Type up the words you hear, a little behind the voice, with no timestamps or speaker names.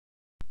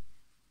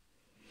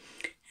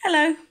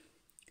Hello,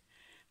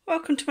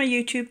 welcome to my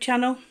YouTube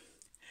channel.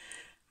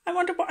 I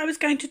wondered what I was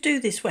going to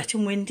do this wet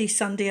and windy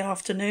Sunday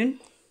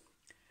afternoon.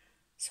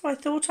 So I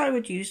thought I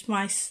would use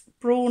my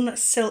Braun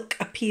Silk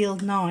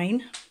Epil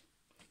 9.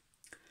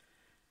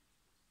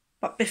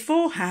 But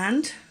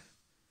beforehand,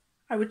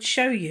 I would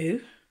show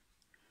you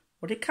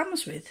what it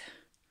comes with.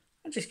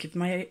 I'll just give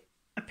my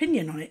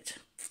opinion on it.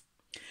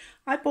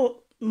 I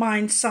bought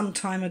mine some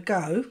time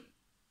ago,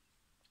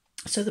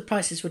 so the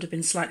prices would have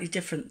been slightly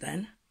different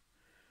then.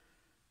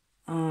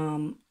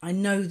 I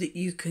know that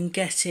you can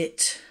get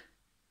it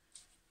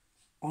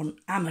on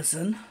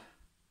Amazon.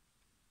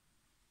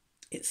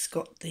 It's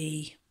got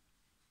the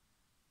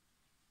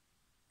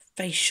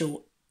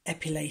facial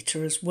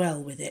epilator as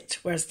well with it,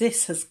 whereas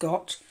this has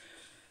got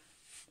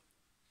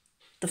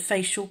the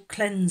facial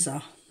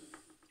cleanser.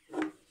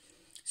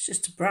 It's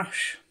just a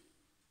brush,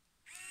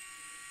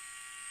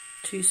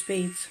 2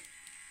 speeds.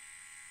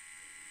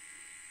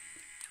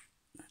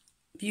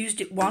 I've used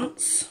it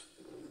once.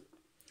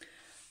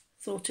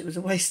 Thought it was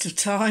a waste of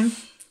time.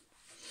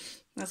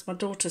 As my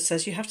daughter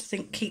says, you have to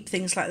keep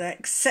things like that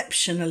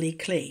exceptionally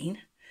clean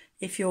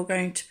if you're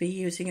going to be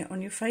using it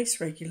on your face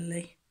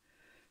regularly.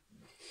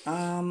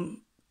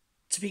 To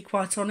be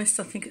quite honest,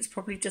 I think it's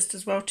probably just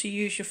as well to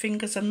use your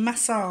fingers and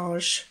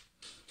massage.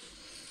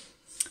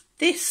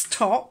 This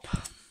top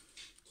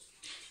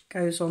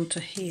goes onto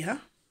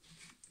here.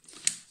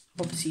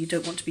 Obviously you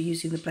don't want to be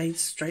using the blades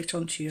straight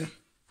onto your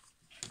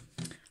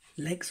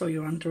legs or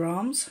your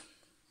underarms.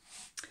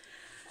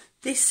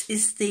 This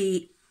is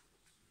the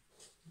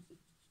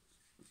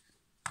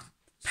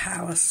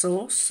power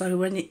source, so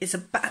when it's a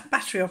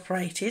battery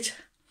operated,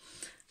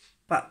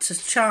 but to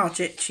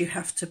charge it you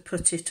have to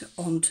put it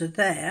onto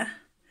there.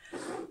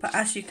 But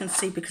as you can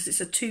see, because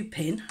it's a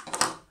 2-pin,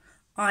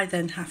 I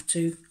then have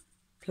to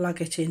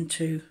plug it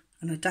into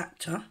an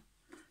adapter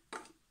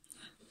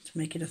to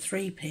make it a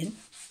 3-pin.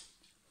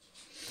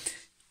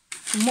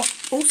 And what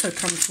also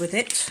comes with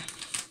it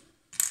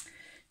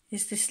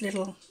is this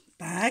little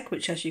bag,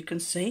 which, as you can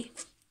see,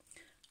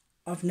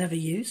 I've never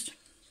used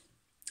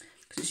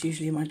because it's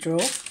usually in my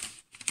drawer.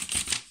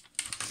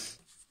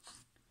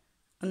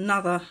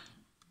 Another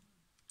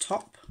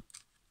top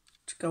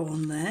to go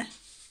on there.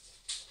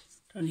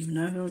 Don't even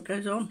know how it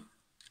goes on.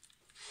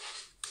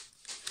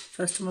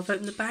 First time I've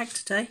opened the bag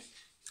today.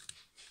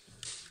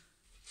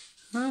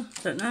 Oh,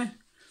 don't know.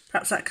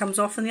 Perhaps that comes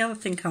off and the other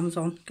thing goes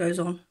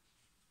on.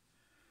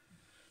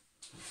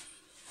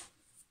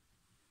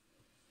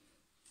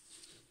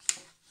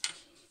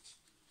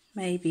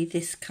 Maybe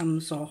this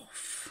comes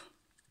off.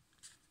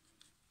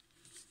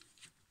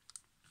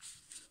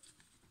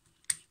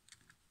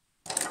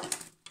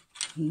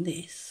 And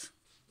this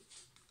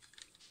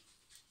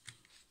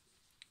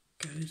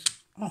goes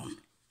on.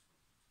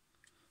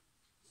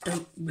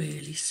 Don't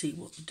really see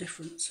what the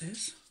difference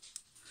is.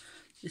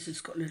 This has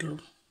got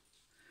little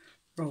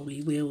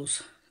rolly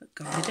wheels that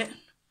guide it.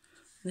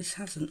 This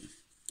hasn't.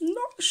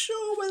 Not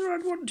sure whether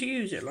I'd want to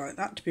use it like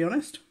that, to be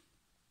honest.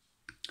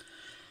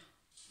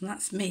 And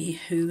that's me,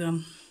 who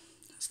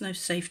has no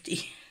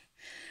safety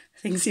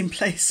things in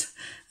place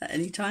at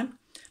any time.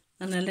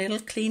 And a little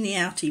cleany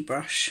outy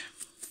brush.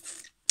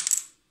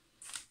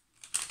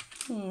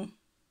 So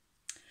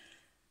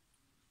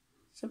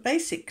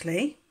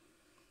basically,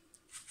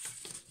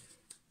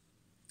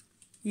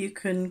 you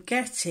can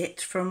get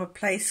it from a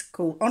place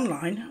called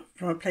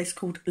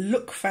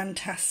Look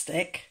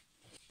Fantastic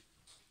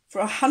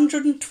for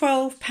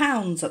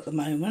 £112 at the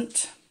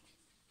moment.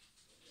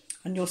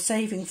 And you're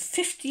saving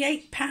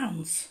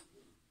 £58.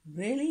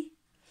 Really?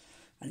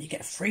 And you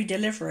get free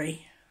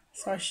delivery.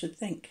 So I should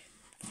think.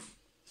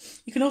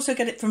 You can also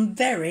get it from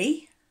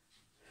Very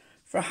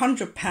for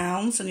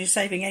 £100 and you're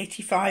saving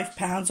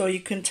 £85, or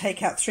you can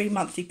take out 3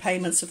 monthly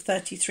payments of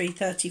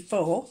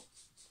 £33.34.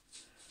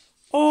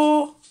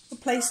 Or a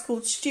place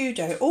called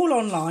Studio, all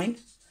online,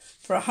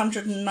 for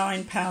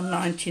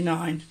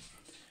 £109.99.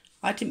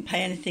 I didn't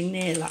pay anything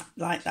near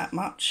like that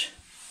much.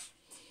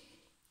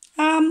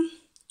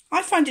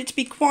 I find it to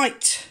be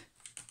quite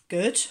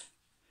good,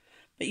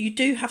 but you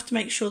do have to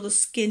make sure the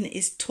skin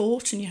is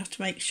taut and you have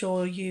to make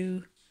sure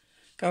you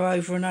go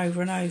over and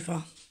over and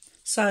over.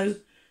 So,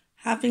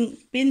 having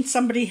been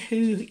somebody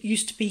who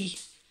used to be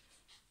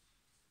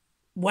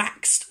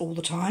waxed all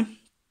the time,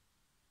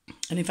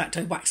 and in fact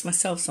I wax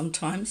myself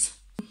sometimes,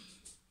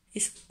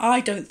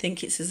 I don't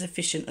think it's as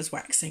efficient as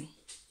waxing.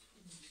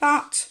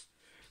 But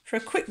for a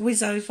quick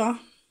whiz over,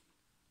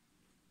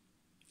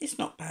 it's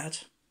not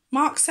bad.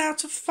 Marks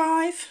out of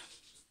 5,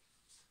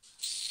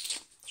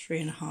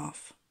 3.5. I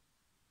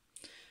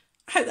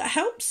hope that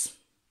helps.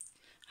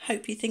 I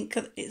hope you think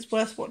that it's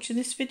worth watching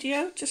this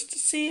video just to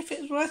see if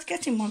it's worth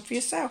getting one for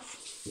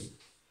yourself.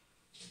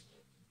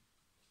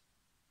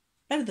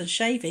 Better than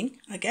shaving,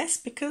 I guess,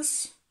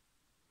 because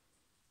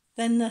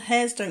then the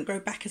hairs don't grow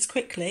back as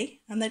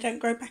quickly and they don't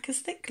grow back as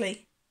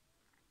thickly.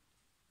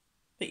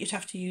 But you'd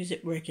have to use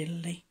it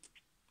regularly.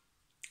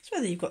 It's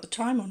whether you've got the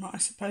time or not, I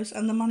suppose,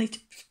 and the money to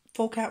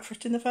fork out for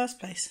it in the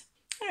first place.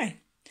 Anyway,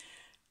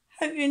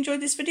 hope you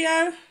enjoyed this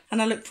video and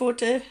I look forward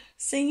to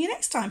seeing you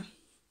next time.